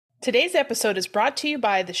Today's episode is brought to you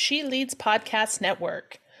by the She Leads Podcast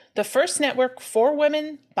Network, the first network for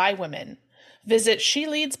women by women. Visit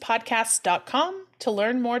sheleadspodcast.com to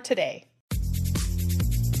learn more today.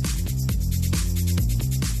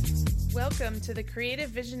 Welcome to the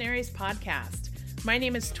Creative Visionaries Podcast. My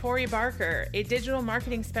name is Tori Barker, a digital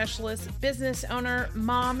marketing specialist, business owner,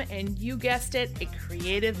 mom, and you guessed it, a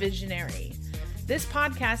creative visionary. This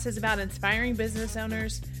podcast is about inspiring business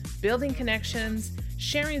owners, building connections,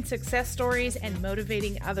 sharing success stories, and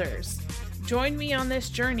motivating others. Join me on this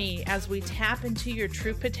journey as we tap into your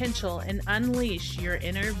true potential and unleash your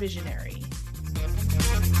inner visionary.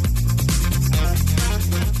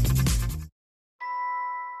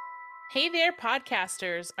 Hey there,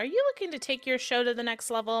 podcasters. Are you looking to take your show to the next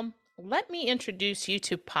level? Let me introduce you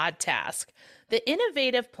to Podtask, the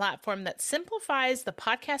innovative platform that simplifies the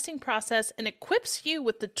podcasting process and equips you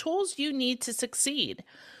with the tools you need to succeed.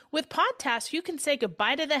 With Podtask, you can say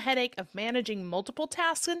goodbye to the headache of managing multiple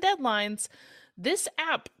tasks and deadlines. This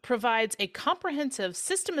app provides a comprehensive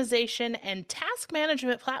systemization and task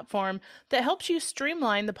management platform that helps you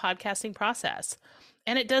streamline the podcasting process.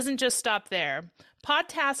 And it doesn't just stop there.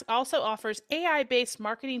 Podtask also offers AI-based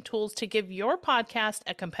marketing tools to give your podcast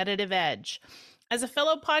a competitive edge. As a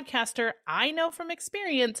fellow podcaster, I know from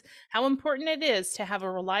experience how important it is to have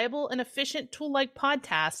a reliable and efficient tool like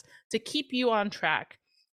Podtask to keep you on track.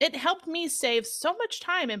 It helped me save so much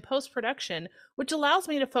time in post-production, which allows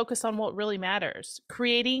me to focus on what really matters,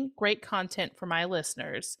 creating great content for my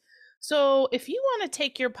listeners. So if you want to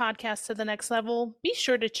take your podcast to the next level, be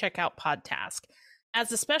sure to check out Podtask.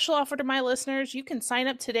 As a special offer to my listeners, you can sign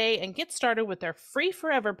up today and get started with their free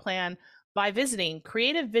forever plan by visiting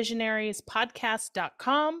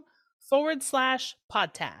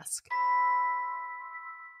creativevisionariespodcast.com/podtask.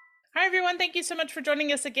 Hi, everyone. Thank you so much for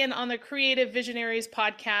joining us again on the Creative Visionaries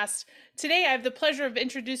podcast. Today, I have the pleasure of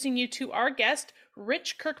introducing you to our guest,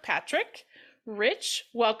 Rich Kirkpatrick. Rich,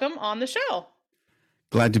 welcome on the show.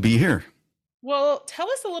 Glad to be here. Well, tell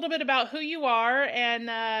us a little bit about who you are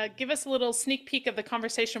and give us a little sneak peek of the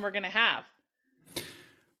conversation we're going to have.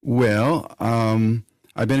 Well,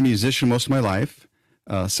 I've been a musician most of my life.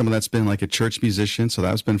 Some of that's been like a church musician, so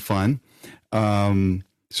that's been fun. So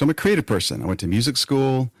I'm a creative person. I went to music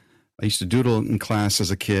school. I used to doodle in class as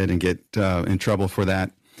a kid and get in trouble for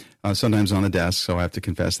that, sometimes on the desk, so I have to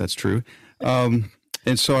confess that's true. And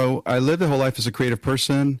so I lived the whole life as a creative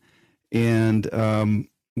person, and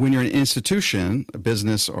when you're in an institution, a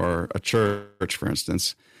business or a church, for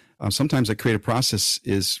instance, sometimes that creative process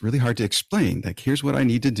is really hard to explain. Like, here's what I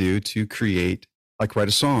need to do to create, like write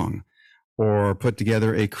a song or put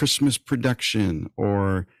together a Christmas production,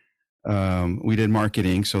 or we did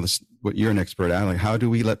marketing. So this, what you're an expert at, like how do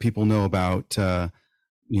we let people know about, our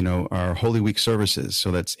Holy Week services? So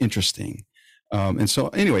that's interesting. And so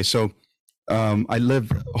anyway, I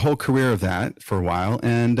lived a whole career of that for a while,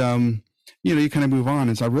 and you kind of move on.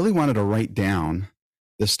 And so I really wanted to write down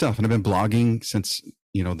this stuff. And I've been blogging since,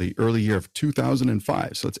 the early year of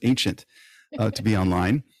 2005. So it's ancient to be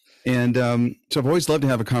online. And so I've always loved to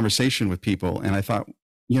have a conversation with people. And I thought,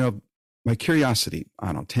 my curiosity,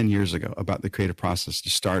 10 years ago about the creative process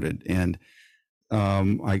just started. And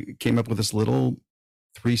I came up with this little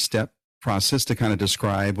 3-step process to kind of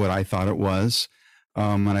describe what I thought it was.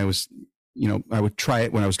 And I was, I would try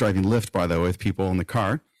it when I was driving Lyft, by the way, with people in the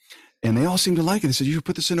car. And they all seemed to like it. They said, you should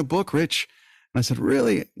put this in a book, Rich. And I said,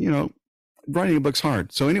 really? Writing a book's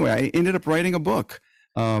hard. So anyway, I ended up writing a book,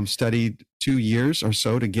 studied 2 years or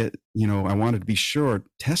so to get, I wanted to be sure,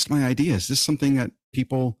 test my ideas. Is this something that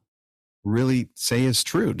people really say is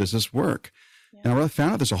true? Does this work? Yeah. And I really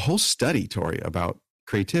found out there's a whole study, Tori, about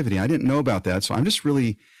creativity. I didn't know about that. So I'm just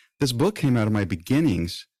really, this book came out of my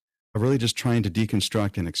beginnings of really just trying to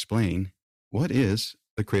deconstruct and explain what is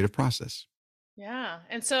the creative process. Yeah.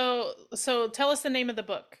 And so tell us the name of the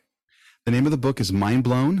book. The name of the book is Mind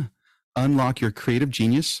Blown: Unlock Your Creative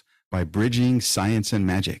Genius by Bridging Science and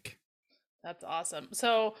Magic. That's awesome.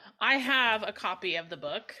 So I have a copy of the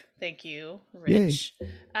book. Thank you, Rich.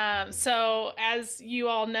 So as you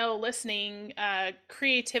all know, listening,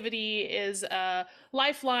 creativity is a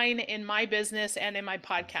lifeline in my business and in my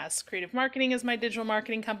podcast. Creative Marketing is my digital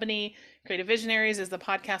marketing company. Creative Visionaries is the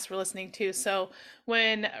podcast we're listening to. So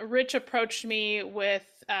when Rich approached me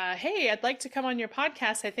with, hey, I'd like to come on your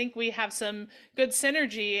podcast, I think we have some good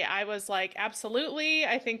synergy. I was like, absolutely.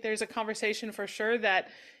 I think there's a conversation for sure that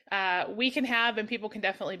we can have and people can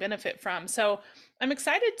definitely benefit from. So I'm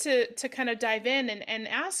excited to kind of dive in and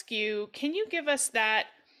ask you, can you give us that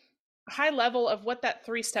high level of what that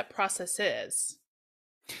 3-step process is?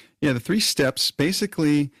 Yeah, the 3 steps,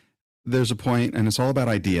 basically, there's a point, and it's all about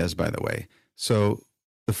ideas, by the way. So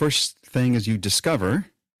the first thing is you discover.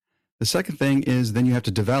 The second thing is then you have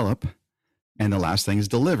to develop. And the last thing is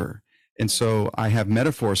deliver. And so I have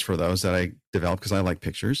metaphors for those that I developed because I like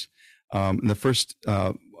pictures. And the first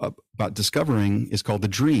about discovering is called the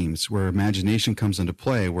dreams, where imagination comes into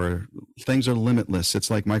play, where things are limitless.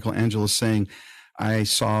 It's like Michelangelo saying, I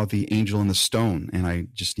saw the angel in the stone and I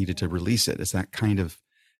just needed to release it. It's that kind of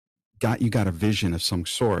you got a vision of some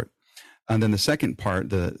sort. And then the second part,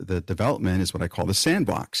 the development, is what I call the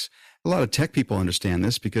sandbox. A lot of tech people understand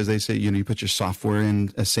this because they say, you put your software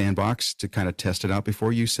in a sandbox to kind of test it out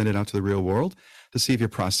before you send it out to the real world to see if your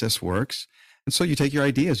process works. And so you take your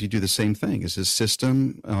ideas, you do the same thing. Is this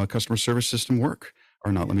system, customer service system work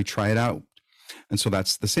or not? Let me try it out. And so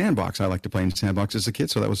that's the sandbox. I like to play in sandbox as a kid,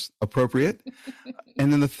 so that was appropriate.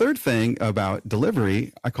 And then the third thing about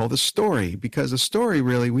delivery, I call the story, because a story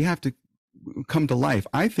really, we have to come to life.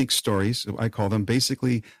 I think stories, I call them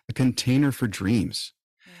basically a container for dreams.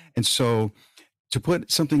 And so to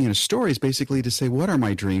put something in a story is basically to say, what are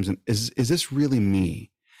my dreams? And is this really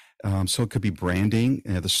me? So it could be branding,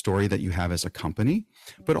 the story that you have as a company,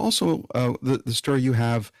 but also the story you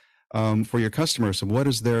have for your customers. So what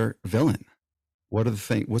is their villain?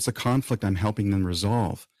 What's the conflict I'm helping them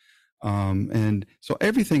resolve? And so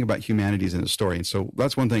everything about humanity is in a story. And so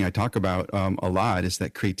that's one thing I talk about a lot, is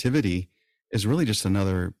that creativity is really just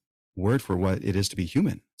another word for what it is to be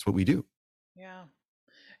human. It's what we do. Yeah.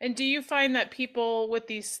 And do you find that people with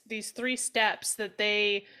these three steps, that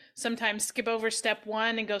they sometimes skip over step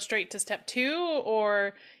one and go straight to step two?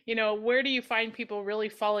 Or, where do you find people really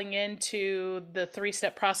falling into the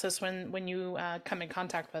 3-step process when you come in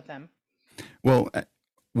contact with them? Well,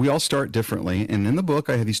 we all start differently. And in the book,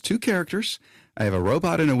 I have these two characters. I have a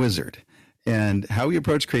robot and a wizard. And how we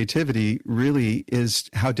approach creativity really is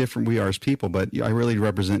how different we are as people. But I really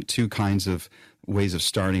represent two kinds of ways of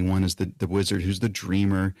starting. One is the wizard, who's the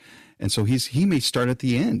dreamer. And so he may start at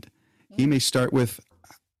the end. He may start with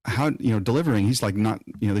how, delivering. He's like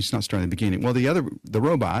he's not starting at the beginning. Well, the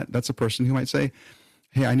robot, that's a person who might say,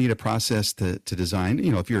 hey, I need a process to design.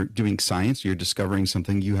 If you're doing science, you're discovering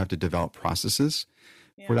something, you have to develop processes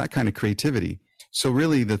for that kind of creativity. So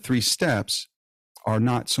really the 3 steps are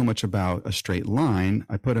not so much about a straight line.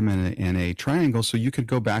 I put them in a triangle so you could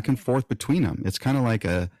go back and forth between them. It's kind of like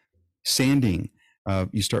a sanding.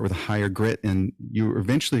 You start with a higher grit and you're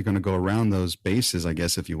eventually going to go around those bases, I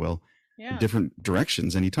guess, if you will, in different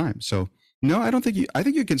directions anytime. So no, I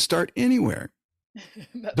think you can start anywhere.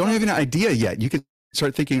 Don't have an idea yet. You could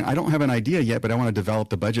start thinking, I don't have an idea yet, but I want to develop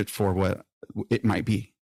the budget for what it might be.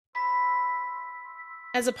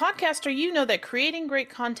 As a podcaster, you know that creating great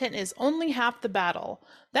content is only half the battle.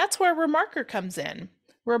 That's where Remarker comes in.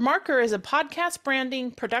 Remarker is a podcast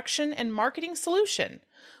branding, production, and marketing solution.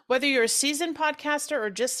 Whether you're a seasoned podcaster or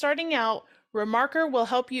just starting out, Remarker will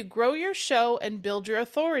help you grow your show and build your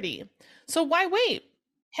authority. So why wait?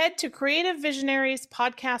 Head to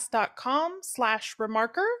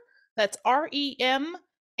creativevisionariespodcast.com/Remarker. That's REMARKR,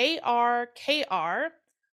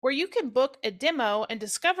 where you can book a demo and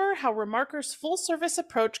discover how Remarker's full service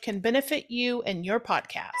approach can benefit you and your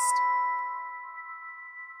podcast.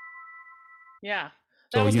 Yeah,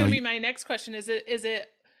 that was going to be my next question. Is it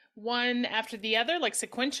one after the other, like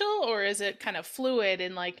sequential, or is it kind of fluid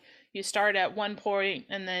and like you start at one point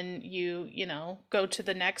and then you go to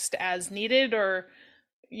the next as needed, or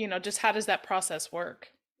just how does that process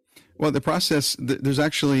work? Well, the process, there's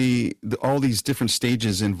actually all these different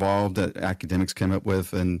stages involved that academics came up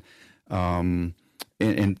with. And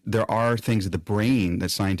there are things of the brain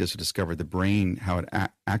that scientists have discovered, the brain, how it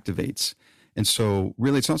activates. And so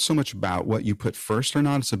really, it's not so much about what you put first or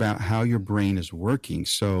not. It's about how your brain is working.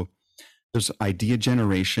 So there's idea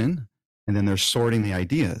generation, and then there's sorting the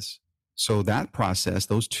ideas. So that process,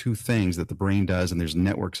 those two things that the brain does, and there's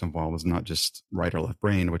networks involved, is not just right or left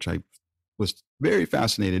brain, which I was very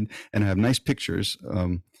fascinated, and I have nice pictures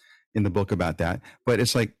in the book about that. But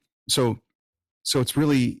it's like, so it's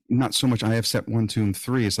really not so much I have step 1, 2, and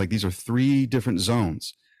 3. It's like these are 3 different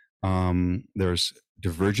zones. There's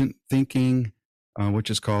divergent thinking, which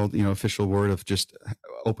is called, official word of just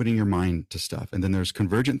opening your mind to stuff. And then there's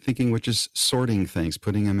convergent thinking, which is sorting things,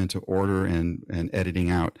 putting them into order and editing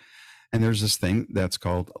out. And there's this thing that's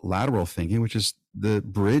called lateral thinking, which is the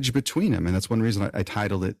bridge between them. And that's one reason I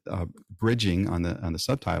titled it Bridging on the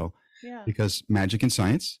subtitle, because magic and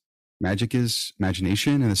science, magic is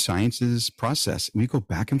imagination and the science is process. We go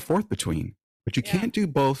back and forth between, but you can't do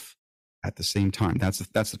both at the same time. That's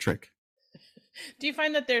the trick. Do you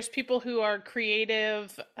find that there's people who are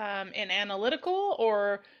creative and analytical,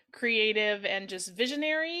 or creative and just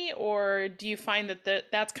visionary? Or do you find that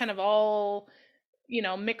that's kind of all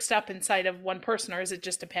mixed up inside of one person, or is it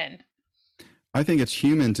just depend? I think it's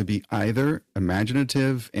human to be either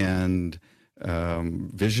imaginative and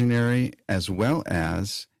visionary, as well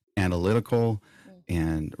as analytical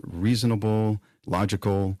and reasonable,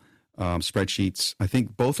 logical, spreadsheets. I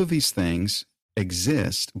think both of these things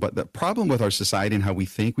exist, but the problem with our society and how we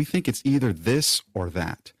think it's either this or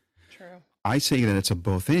that. True. I say that it's a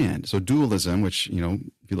both and. So dualism, which, if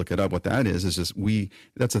you look it up, what that is just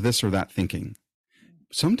that's a this or that thinking.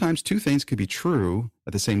 Sometimes two things could be true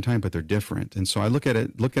at the same time, but they're different. And so I look at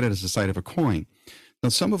it as the side of a coin. Now,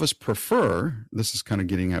 some of us prefer, this is kind of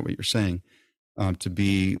getting at what you're saying, to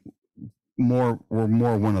be more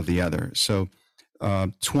one or the other. So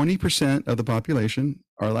 20% of the population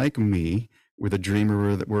are like me. We're the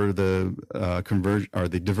dreamer, we're the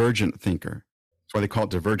the divergent thinker. That's why they call it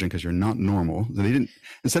divergent, because you're not normal. So they didn't,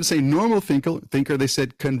 instead of saying normal thinker, they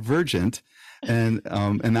said convergent. And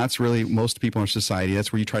that's really most people in society.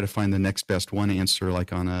 That's where you try to find the next best one answer,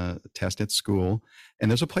 like on a test at school.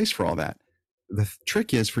 And there's a place for all that. The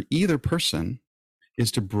trick is for either person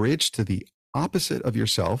is to bridge to the opposite of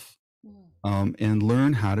yourself, and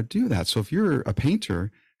learn how to do that. So if you're a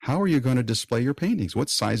painter, how are you going to display your paintings? What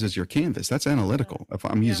size is your canvas? That's analytical. If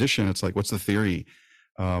I'm a musician, it's like, what's the theory?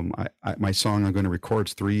 My song I'm going to record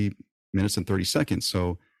is 3 minutes and 30 seconds.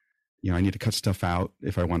 So, I need to cut stuff out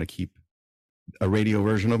if I want to keep a radio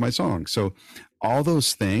version of my song. So all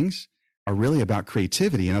those things are really about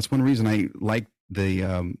creativity. And that's one reason I like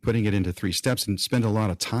the putting it into 3 steps and spend a lot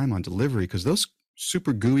of time on delivery, because those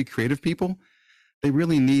super gooey creative people, they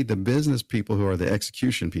really need the business people who are the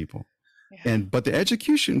execution people. Yeah. But the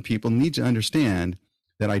execution people need to understand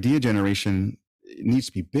that idea generation needs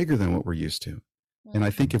to be bigger than what we're used to. Mm-hmm. And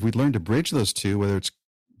I think if we learn to bridge those two, whether it's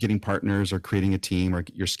getting partners or creating a team or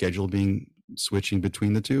your schedule switching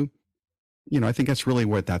between the two, I think that's really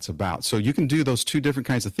what that's about. So you can do those 2 different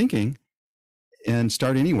kinds of thinking and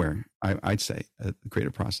start anywhere, I'd say, the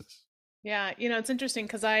creative process. Yeah. It's interesting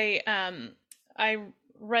because I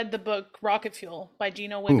read the book Rocket Fuel by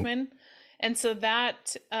Gino Wickman. Ooh. And so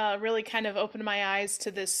that really kind of opened my eyes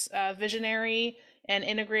to this visionary and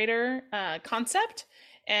integrator concept.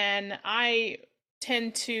 And I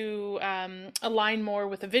tend to align more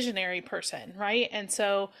with a visionary person, right? And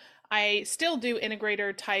so I still do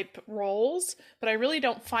integrator type roles, but I really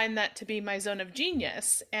don't find that to be my zone of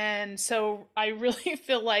genius. And so I really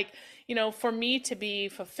feel like, for me to be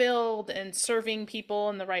fulfilled and serving people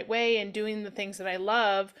in the right way and doing the things that I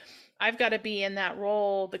love, I've got to be in that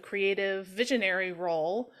role, the creative visionary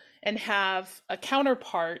role, and have a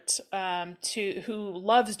counterpart who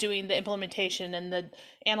loves doing the implementation and the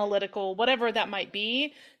analytical, whatever that might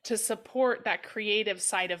be, to support that creative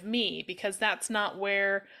side of me, because that's not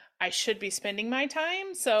where I should be spending my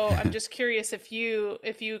time. So I'm just curious if you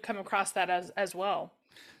come across that as well.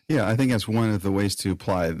 Yeah, I think that's one of the ways to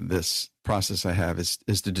apply this process I have is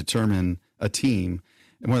to determine a team.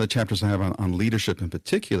 And one of the chapters I have on leadership in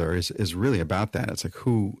particular is really about that. It's like,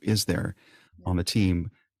 who is there on the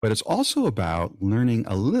team? But it's also about learning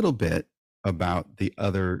a little bit about the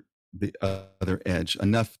other edge,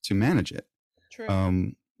 enough to manage it. True.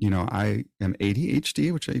 I am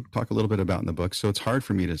ADHD, which I talk a little bit about in the book. So it's hard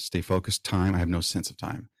for me to stay focused. I have no sense of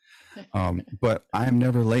time. But I am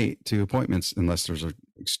never late to appointments unless there's an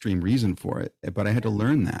extreme reason for it. But I had to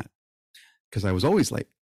learn that because I was always late.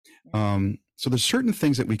 So there's certain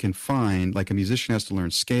things that we can find, like a musician has to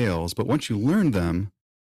learn scales, but once you learn them,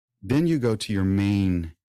 then you go to your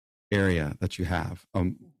main area that you have,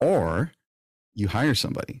 or you hire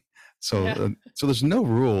somebody. So, so there's no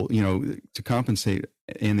rule, to compensate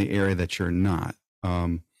in the area that you're not.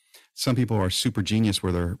 Some people are super genius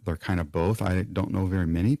where they're kind of both. I don't know very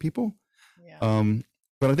many people. Yeah.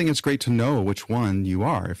 But I think it's great to know which one you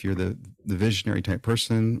are. If you're the visionary type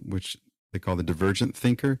person, which they call the divergent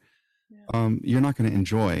thinker, you're not going to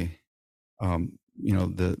enjoy,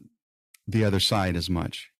 the other side as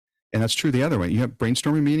much. And that's true the other way. You have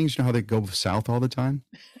brainstorming meetings, how they go south all the time?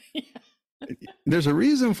 Yeah. There's a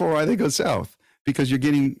reason for why they go south, because you're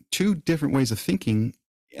getting 2 different ways of thinking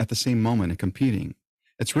at the same moment and competing.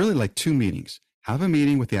 It's really like 2 meetings. Have a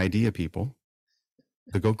meeting with the idea people.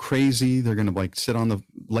 They go crazy. They're going to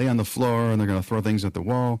lay on the floor, and they're going to throw things at the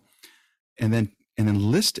wall, and then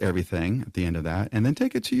list everything at the end of that, and then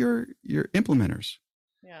take it to your implementers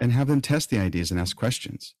and have them test the ideas and ask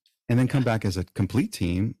questions, and then come back as a complete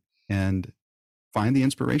team and find the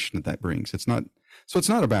inspiration that brings. It's not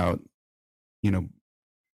about,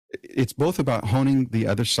 it's both about honing the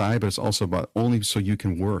other side, but it's also about only so you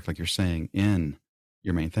can work, like you're saying, in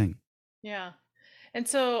your main thing. Yeah. And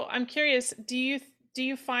so I'm curious, do you do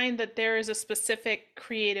you find that there is a specific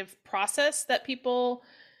creative process that people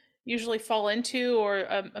usually fall into, or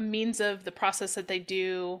a means of the process that they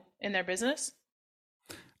do in their business?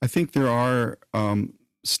 I think there are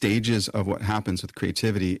stages of what happens with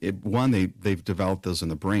creativity. One, they've developed those in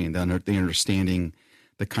the brain. They understanding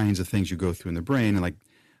the kinds of things you go through in the brain, and like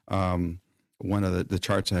one of the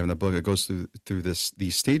charts I have in the book, it goes through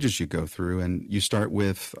these stages you go through, and you start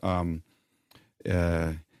with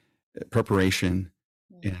preparation.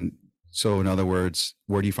 And so, in other words,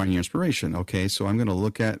 where do you find your inspiration? Okay, so I'm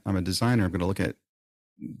a designer. I'm going to look at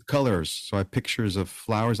colors. So I have pictures of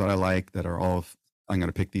flowers that I like that are all, I'm going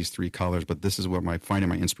to pick these 3 colors, but this is where I'm finding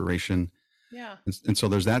my inspiration. Yeah. And so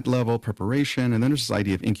there's that level of preparation. And then there's this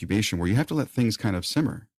idea of incubation where you have to let things kind of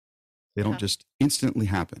simmer. They don't just instantly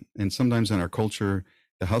happen. And sometimes in our culture,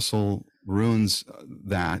 the hustle ruins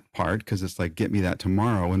that part because it's like, get me that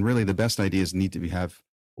tomorrow. And really the best ideas need to have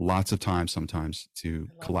lots of time sometimes to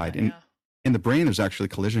collide. That, yeah. In the brain, there's actually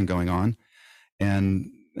collision going on.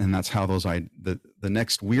 And that's how the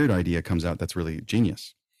next weird idea comes out. That's really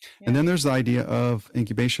genius. Yeah. And then there's the idea of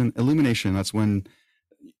incubation, illumination. That's when,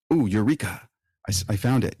 ooh, eureka! I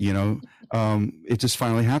found it. It just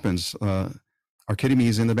finally happens.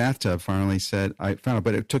 Archimedes in the bathtub finally said, "I found it."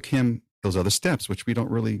 But it took him those other steps, which we don't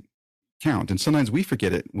really count, and sometimes we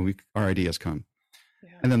forget it when our ideas come.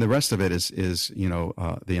 Yeah. And then the rest of it is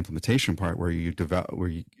the implementation part, where you're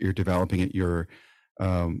developing it. You're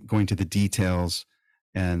going to the details.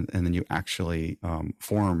 And then you actually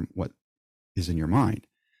form what is in your mind.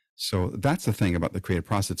 So that's the thing about the creative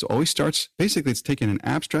process. It always starts, basically it's taking an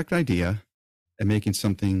abstract idea and making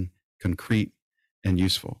something concrete and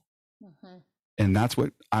useful. Mm-hmm. And that's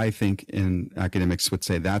what I think in academics would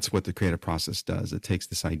say, that's what the creative process does. It takes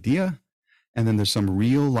this idea and then there's some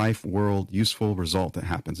real life world useful result that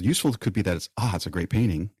happens. Useful could be that it's a great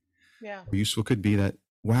painting. Yeah. Or useful could be that,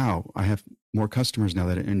 wow, I have more customers now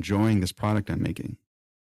that are enjoying this product I'm making.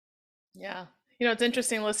 Yeah. It's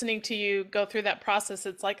interesting listening to you go through that process.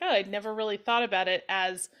 It's like, I'd never really thought about it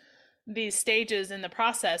as these stages in the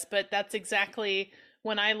process, but that's exactly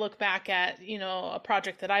when I look back at, a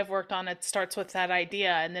project that I've worked on, it starts with that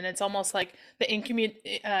idea. And then it's almost like the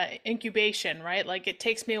incubation, right? Like it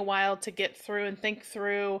takes me a while to get through and think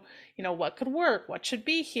through, what could work, what should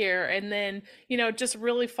be here. And then, it just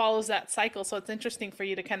really follows that cycle. So it's interesting for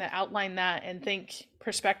you to kind of outline that and think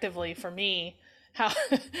prospectively for me how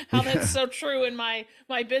that's so true in my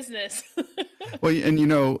business. Well, and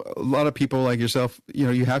a lot of people like yourself,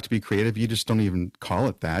 you have to be creative. You just don't even call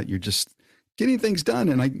it that. You're just getting things done.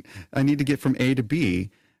 And I need to get from A to B.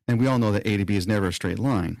 And we all know that A to B is never a straight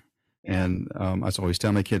line. Yeah. And I always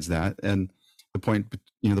tell my kids that. And the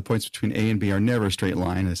points between A and B are never a straight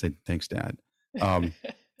line. I say, thanks, Dad.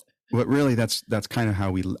 But really, that's kind of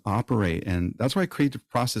how we operate. And that's why creative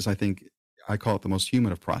process, I think, I call it the most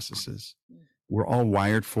human of processes. We're all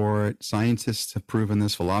wired for it. Scientists have proven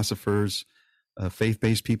this. Philosophers,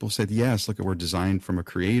 faith-based people said, yes, look, we're designed from a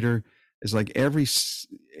creator. It's like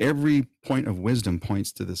every point of wisdom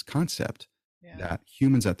points to this concept that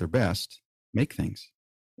humans at their best make things.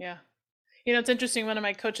 Yeah. It's interesting. One of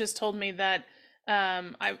my coaches told me that,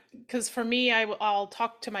 because for me, I'll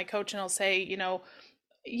talk to my coach and I'll say,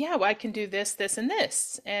 yeah, well, I can do this, this, and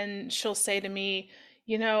this. And she'll say to me,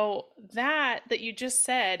 that you just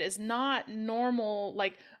said is not normal,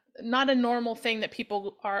 like not a normal thing that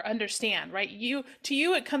people understand, right? To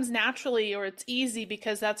you, it comes naturally or it's easy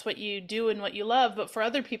because that's what you do and what you love. But for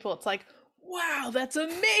other people, it's like, wow, that's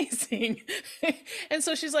amazing. And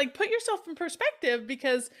so she's like, put yourself in perspective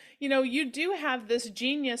because, you do have this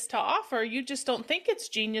genius to offer. You just don't think it's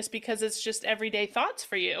genius because it's just everyday thoughts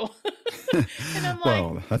for you. And I'm like,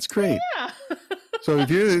 well, that's great. Yeah. So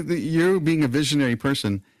if you're being a visionary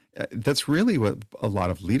person, that's really what a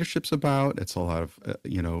lot of leadership's about. It's a lot of,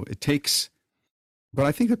 it takes, but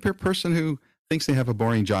I think the person who thinks they have a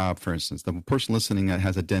boring job, for instance, the person listening that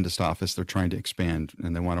has a dentist office, they're trying to expand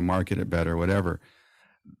and they want to market it better, whatever,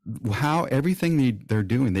 how everything they're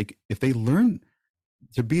doing, if they learn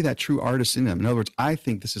to be that true artist in them. In other words, I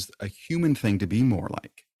think this is a human thing to be more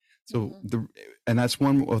like. So and that's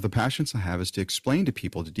one of the passions I have is to explain to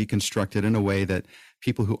people, to deconstruct it in a way that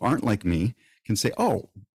people who aren't like me can say, oh,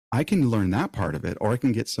 I can learn that part of it, or I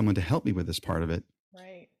can get someone to help me with this part of it.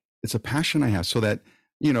 Right. It's a passion I have so that,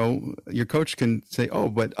 your coach can say, oh,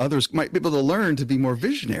 but others might be able to learn to be more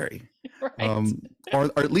visionary. Right.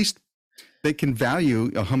 Or at least they can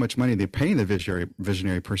value how much money they pay the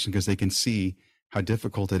visionary person because they can see how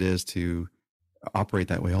difficult it is to operate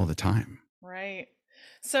that way all the time. Right.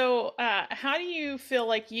 So how do you feel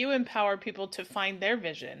like you empower people to find their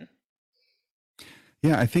vision?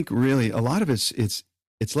 Yeah, I think really a lot of it's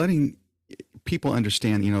letting people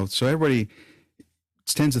understand, so everybody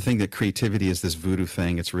tends to think that creativity is this voodoo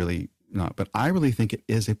thing. It's really not, but I really think it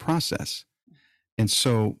is a process. And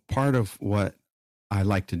so part of what I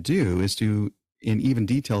like to do is to, in even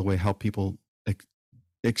detailed way, help people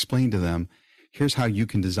explain to them, here's how you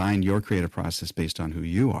can design your creative process based on who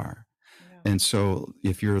you are. Yeah. And so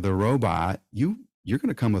if you're the robot, you're going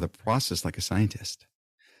to come with a process like a scientist.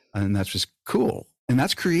 And that's just cool. And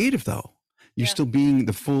that's creative though. You're still being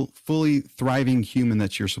the fully thriving human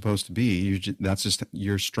that you're supposed to be. That's just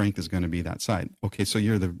your strength is going to be that side. Okay, so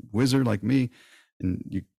you're the wizard like me, and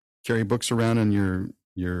you carry books around in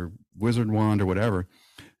your wizard wand or whatever.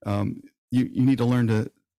 You need to learn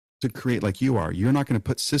to create like you are. You're not going to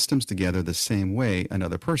put systems together the same way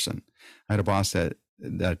another person. I had a boss that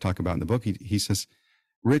I talk about in the book. He says,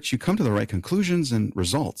 "Rich, you come to the right conclusions and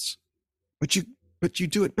results, but you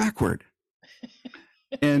do it backward."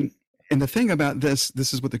 And the thing about this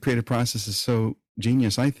is what the creative process is so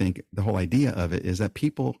genius. I think the whole idea of it is that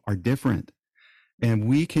people are different, and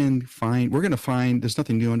we're going to find there's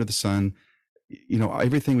nothing new under the sun.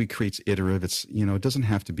 Everything we create is iterative. It's, it doesn't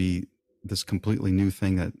have to be this completely new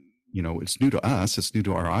thing that, it's new to us. It's new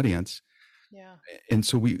to our audience. Yeah. And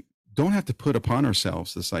so we don't have to put upon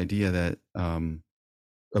ourselves this idea that,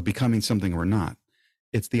 of becoming something we're not.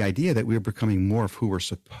 It's the idea that we're becoming more of who we're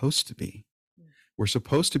supposed to be. We're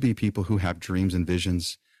supposed to be people who have dreams and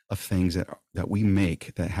visions of things that we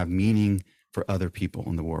make that have meaning for other people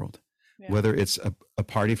in the world. Yeah. Whether it's a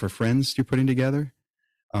party for friends you're putting together,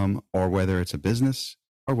 or whether it's a business,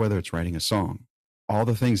 or whether it's writing a song. All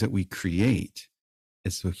the things that we create,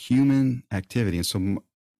 it's a human activity. And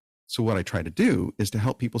so what I try to do is to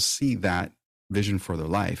help people see that vision for their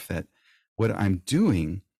life, that what I'm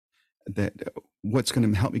doing, that what's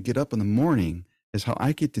going to help me get up in the morning is how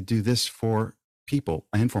I get to do this for people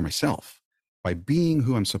and for myself by being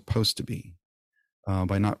who I'm supposed to be,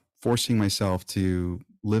 by not forcing myself to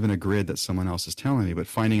live in a grid that someone else is telling me, but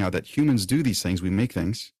finding out that humans do these things, we make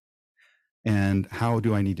things, and how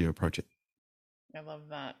do I need to approach it? I love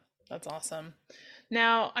that. That's awesome.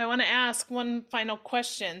 Now, I want to ask one final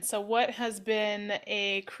question. So what has been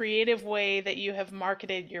a creative way that you have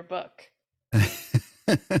marketed your book?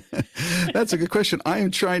 That's a good question. I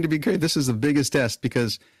am trying to be great. This is the biggest test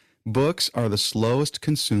because books are the slowest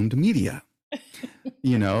consumed media.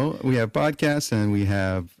 We have podcasts and we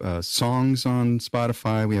have songs on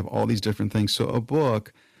Spotify. We have all these different things. So a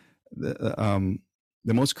book, the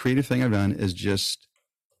most creative thing I've done is just,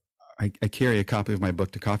 I carry a copy of my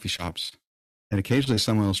book to coffee shops, and occasionally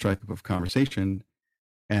someone will strike up a conversation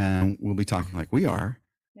and we'll be talking like we are,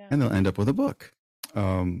 and they'll end up with a book.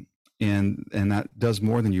 And that does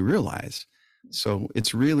more than you realize. So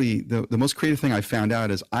it's really the most creative thing I found out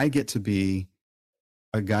is I get to be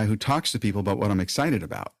a guy who talks to people about what I'm excited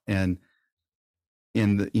about. And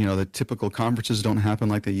in the typical conferences don't happen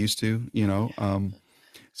like they used to,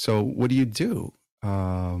 so what do? You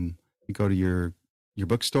go to your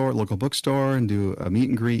bookstore, local bookstore, and do a meet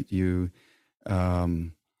and greet. You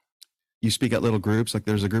speak at little groups. Like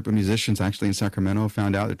there's a group of musicians actually in Sacramento,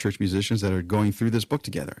 found out they're church musicians that are going through this book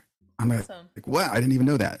together. I'm awesome. Like, wow, I didn't even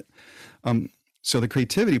know that. So the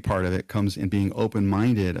creativity part of it comes in being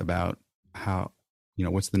open-minded about how,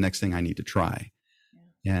 what's the next thing I need to try.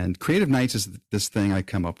 Yeah. And creative nights is this thing I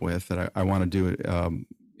come up with that I want to do it. And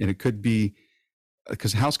it could be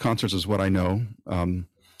because house concerts is what I know,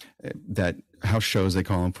 that house shows, they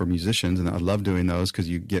call them, for musicians. And I love doing those because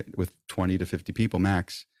you get with 20 to 50 people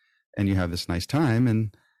max and you have this nice time.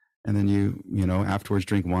 And then you afterwards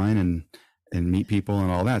drink wine and meet people and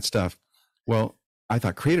all that stuff. Well, I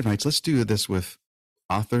thought creative nights, let's do this with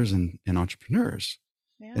authors and entrepreneurs.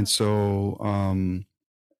 Yeah. And so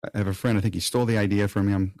I have a friend, I think he stole the idea from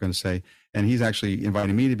me, I'm going to say, and he's actually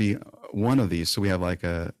inviting me to be one of these. So we have like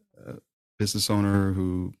a business owner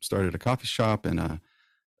who started a coffee shop and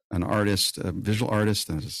an artist, a visual artist,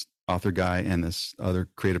 and this author guy, and this other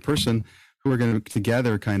creative person who are going to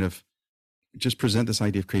together kind of just present this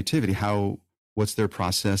idea of creativity. What's their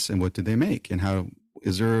process and what did they make? And how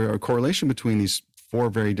is there a correlation between these four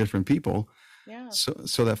very different people? Yeah.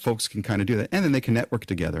 So that folks can kind of do that. And then they can network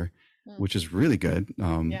together, which is really good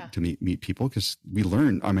to meet people, because we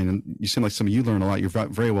learn. I mean, you seem like some of you learn a lot. You're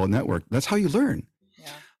very well networked. That's how you learn. Yeah.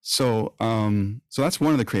 So that's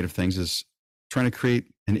one of the creative things, is trying to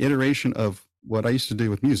create an iteration of what I used to do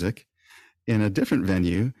with music in a different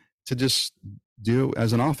venue to just do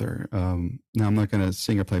as an author. Now I'm not going to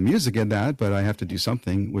sing or play music at that, but I have to do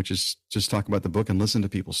something, which is just talk about the book and listen to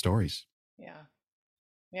people's stories. Yeah.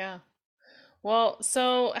 Yeah. Well,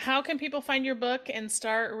 so how can people find your book and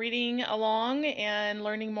start reading along and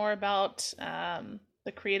learning more about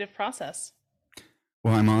the creative process?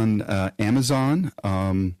 Well, I'm on Amazon.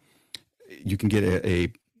 You can get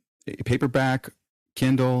a paperback,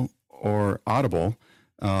 Kindle, or Audible.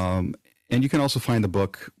 And you can also find the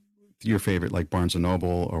book, your favorite, like Barnes &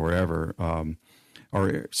 Noble or wherever,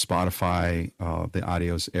 or Spotify, the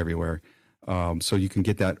audio's everywhere. So you can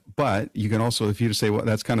get that. But you can also, if you just say, well,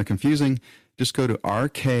 that's kind of confusing, just go to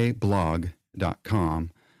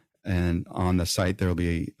rkblog.com. And on the site, there'll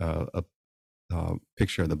be a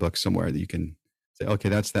picture of the book somewhere that you can say, okay,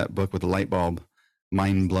 that's that book with the light bulb,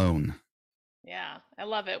 mind blown. Yeah, I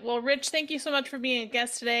love it. Well, Rich, thank you so much for being a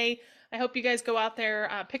guest today. I hope you guys go out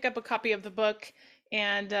there, pick up a copy of the book,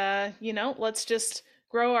 and, let's just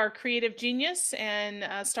grow our creative genius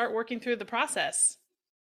and start working through the process.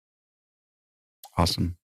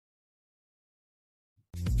 Awesome.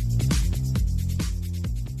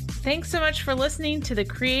 Thanks so much for listening to the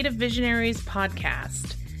Creative Visionaries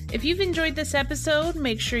podcast. If you've enjoyed this episode,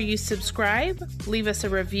 make sure you subscribe, leave us a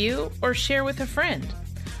review, or share with a friend.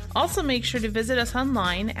 Also, make sure to visit us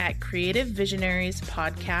online at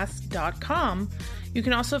creativevisionariespodcast.com. You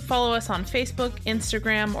can also follow us on Facebook,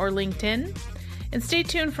 Instagram, or LinkedIn. And stay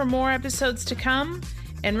tuned for more episodes to come.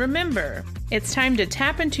 And remember, it's time to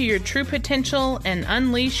tap into your true potential and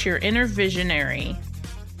unleash your inner visionary.